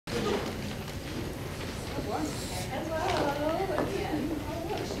Hello again. Oh,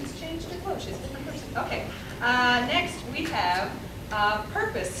 look, she's changed her clothes. She's a different person. Okay. Next we have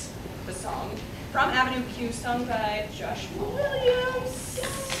Purpose, the song from Avenue Q, sung by Josh Williams.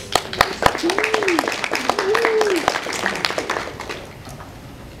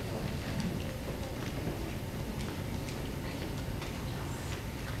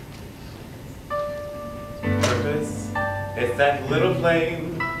 Purpose, it's that little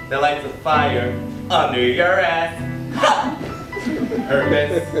flame that lights a fire under your ass. Ha!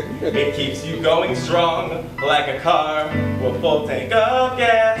 Purpose, it keeps you going strong like a car with a full tank of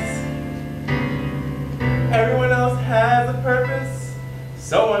gas. Everyone else has a purpose,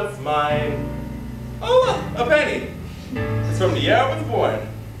 so what's mine? Oh look, a penny. It's from the year I was born.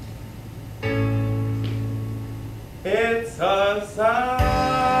 It's a sign.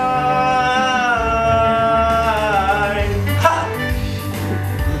 Ha!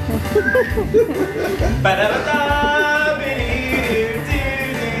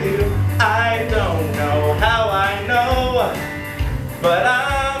 I don't know how I know, but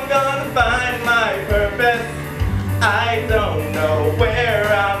I'm gonna find my purpose. I don't know where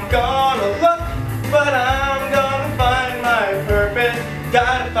I'm gonna look, but I'm gonna find my purpose.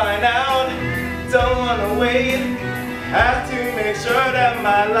 Gotta find out, don't wanna wait. Have to make sure that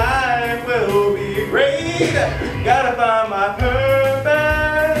my life will be great. Gotta find my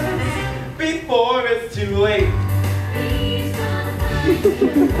purpose before it's too late.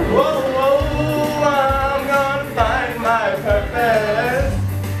 Whoa, whoa, I'm gonna find my purpose.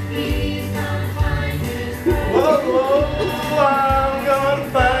 Whoa, whoa, I'm gonna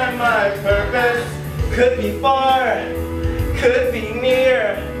find my purpose. Could be far, could be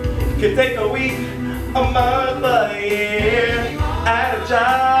near, could take a week, a month, a year. At a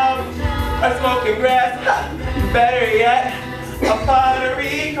job, or smoking grass, better yet, a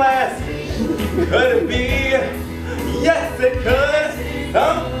pottery class. Could it be? Yes, it could.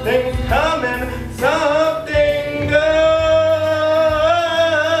 Something's coming, something good.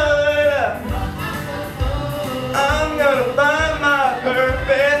 I'm gonna find my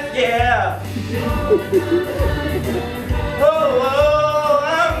purpose, yeah. Oh, oh,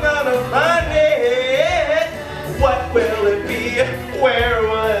 I'm gonna find it. What will it be? Where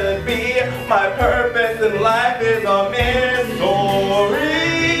will it be? My purpose in life is a mystery.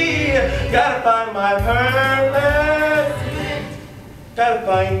 Gotta find my purpose. Gotta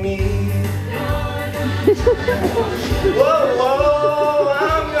find me. Whoa, whoa,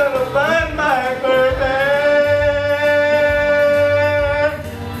 I'm gonna find my purpose.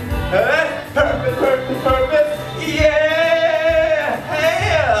 Purpose, purpose, purpose, yeah,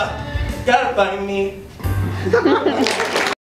 yeah. Gotta find me.